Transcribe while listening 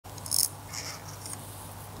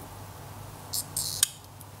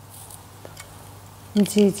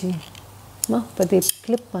जी जी माँ पदे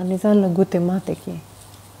क्लिप पाने जा लगू ते माते की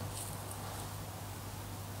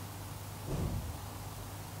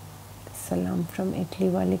सलाम फ्रॉम इटली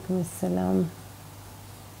वालेकुम अस्सलाम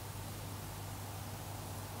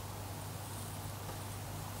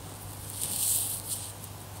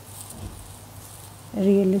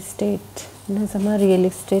रियल एस्टेट ना समा रियल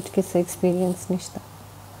एस्टेट के से एक्सपीरियंस निश्ता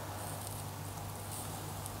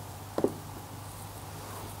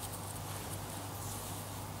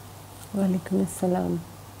वालेकुम अस्सलाम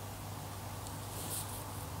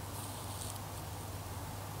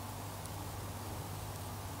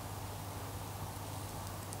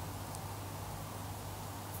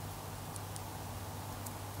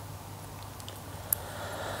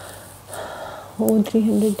Oh,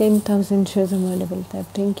 310,000 shows available tab.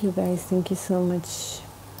 Thank you guys. Thank you so much.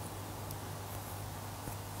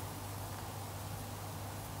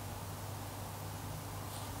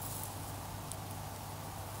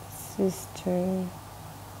 Sister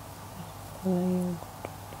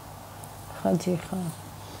Haji Khan.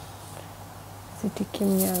 City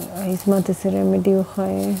Kimya. Isma the remedy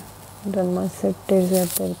ukhaye. Dhamma sector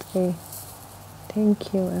zatay.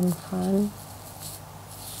 Thank you, M Khan.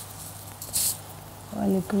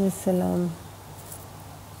 Walaikum assalam.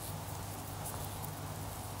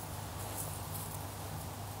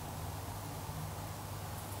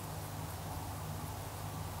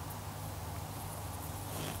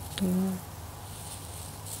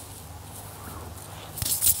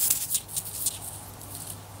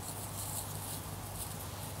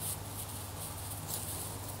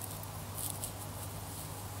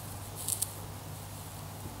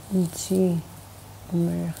 Ji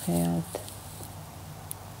Umar khyat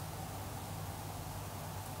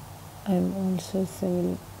I'm also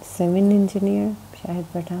civil engineer Shahid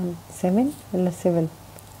Pathan 7 वला civil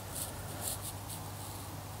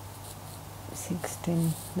 16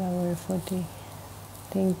 Tower 40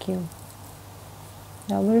 thank you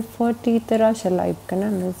Tower 40 तरह शा life का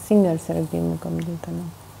ना singer sir भी मुकम देता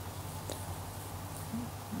ना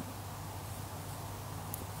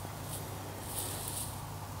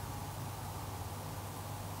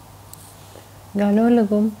गालो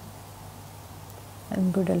लगुम I'm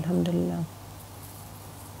good alhamdulillah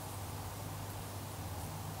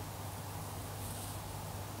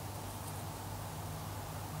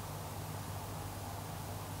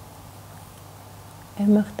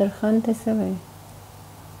I'm Akhtar Khan ते सवे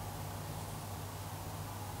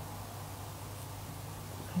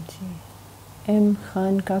जी M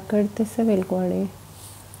खान का करते सवेल कोड़े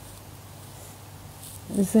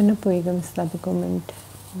Zann पोइगम slab comment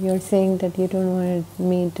You're saying that you don't want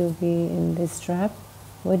me to be in this trap.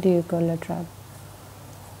 What do you call a trap?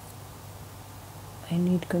 I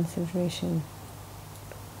need consideration.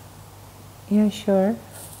 Yeah, sure.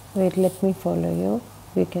 Wait, let me follow you.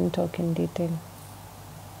 We can talk in detail.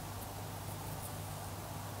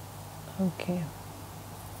 Okay.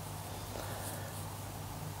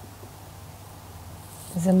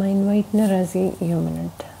 Zama invite na razi yo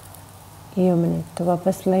minute तो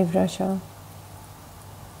वापस live Rasha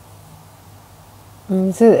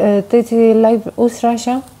तेजी live उस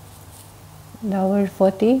Rasha Tower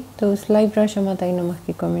 40 तो उस live Rasha माता इन मख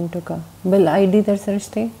की comment का बिल आईडी दर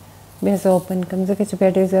सरचते बेस ओपन कम से कुछ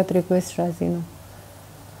बैटरी ज़्यादा रिक्वेस्ट राजी नो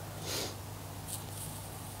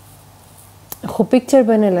खो पिक्चर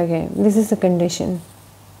बने लगे this is a condition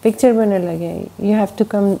picture बने लगे you have to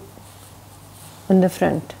come on the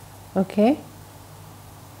front okay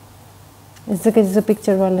इससे कि जैसे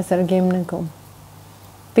पिक्चर वाला सर गेम न को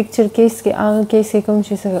पिक्चर केस के आगे केस के कम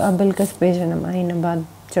चीज़ अबल कस पेजन हम आई न बाद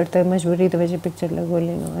चढ़ते मजबूरी तो वजह पिक्चर लगो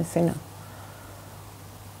लेनो ऐसे ना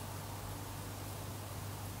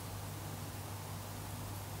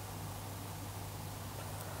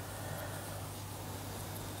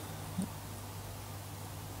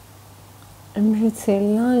Emirates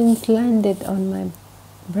Airlines landed on my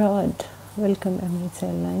broad. Welcome Emirates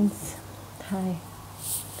Airlines. Hi.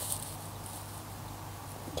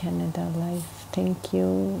 Canada Life. Thank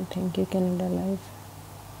you Canada Life.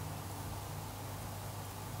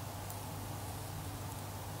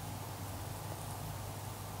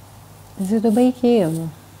 Is it Dubai here?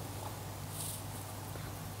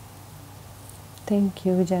 Thank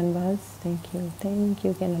you Janbaz. Thank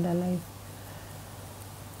you Canada Life.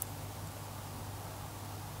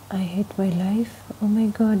 I hate my life. Oh my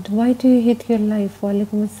God, why do you hate your life?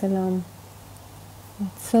 Walaikum assalam.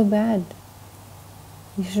 It's so bad.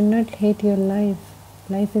 You should not hate your life.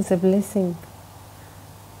 Life is a blessing.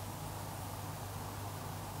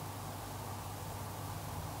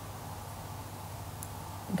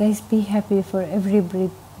 Guys, be happy for every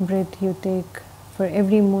breath you take, for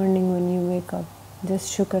every morning when you wake up. Just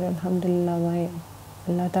शुक्र अल्हम्दुलिल्लाह भाई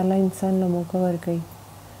अल्लाह ताला इंसान ला मौका वर्कई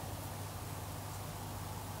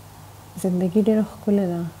ज़िंदगी ढेर ख़ुले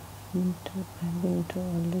दा I've been through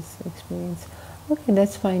all this experience. Okay,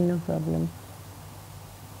 that's fine, no problem.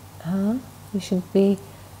 You should be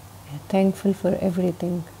thankful for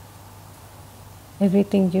everything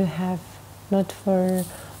you have, not for,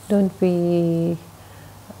 don't be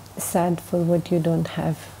sad for what you don't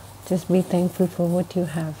have, just be thankful for what you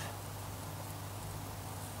have.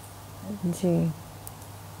 Ji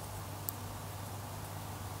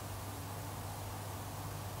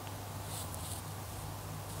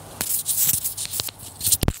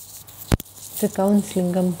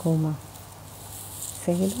Recounslingam coma.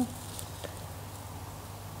 Say it.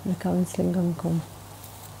 Recounslingam coma.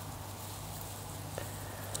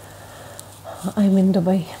 I'm in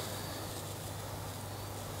Dubai.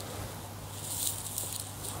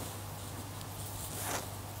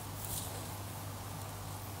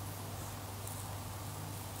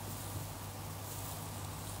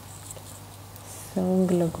 Song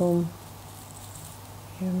lagom.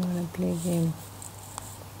 Here I'm gonna play game.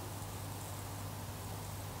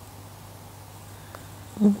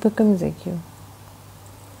 بكم زكيو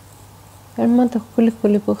ما تقول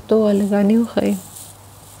پښتو वाले गाने وخی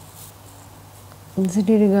زه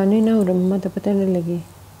ډېرې गाने نه اورم ما ته پته نه لګي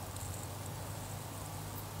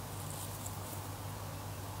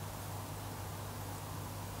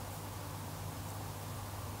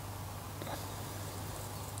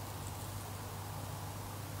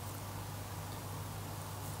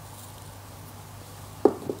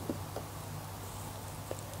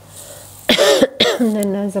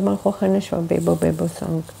نه زما خوښه نه شوه بیبو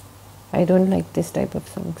song. I don't like this type of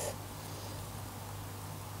songs.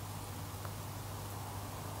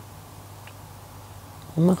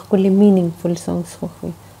 ما ښکلي meaningful songs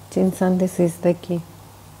خوښوي چې انسان د څه زده کړي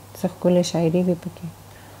څه ښکلې شاعري وي پکې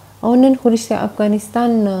او نن خو رښتیا افغانستان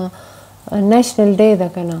نیشنل ډے ده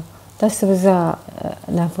که نه تاسو به زه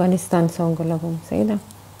د افغانستان سونګ ولګوم صحیح ده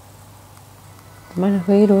مانه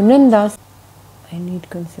خو هیرو نن دا I need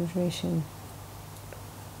consideration.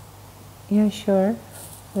 Yeah, sure.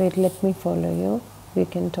 Wait, let me follow you. We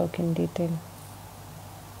can talk in detail.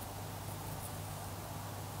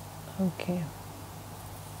 Okay.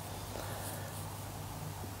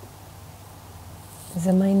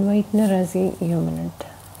 Zama invite na razi yo minute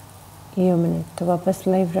तो वापस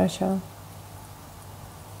live Rasha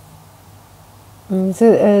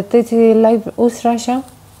तेजी live उस राशा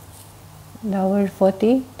लावर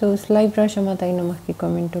 40 तो उस live Rasha माता इन मखी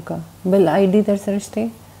comment का bill ID दर सरस्ते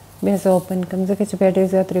base open कम से कुछ बैठे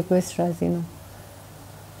ज़्यादा रिक्वेस्ट राजी नो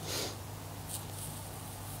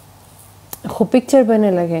खो पिक्चर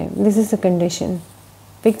बने लगे this is a condition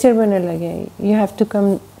picture बने लगे you have to come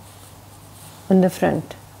on the front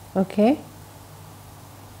okay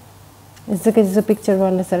इससे कि जैसे पिक्चर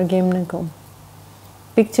वाला सर गेम न कम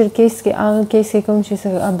पिक्चर केस के आगे केस के कम चीज़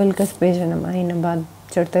अबल कस पेज न माही न बाद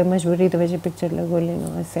चढ़ते मजबूरी तो वजह पिक्चर लगो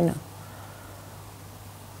लेनो ऐसे ना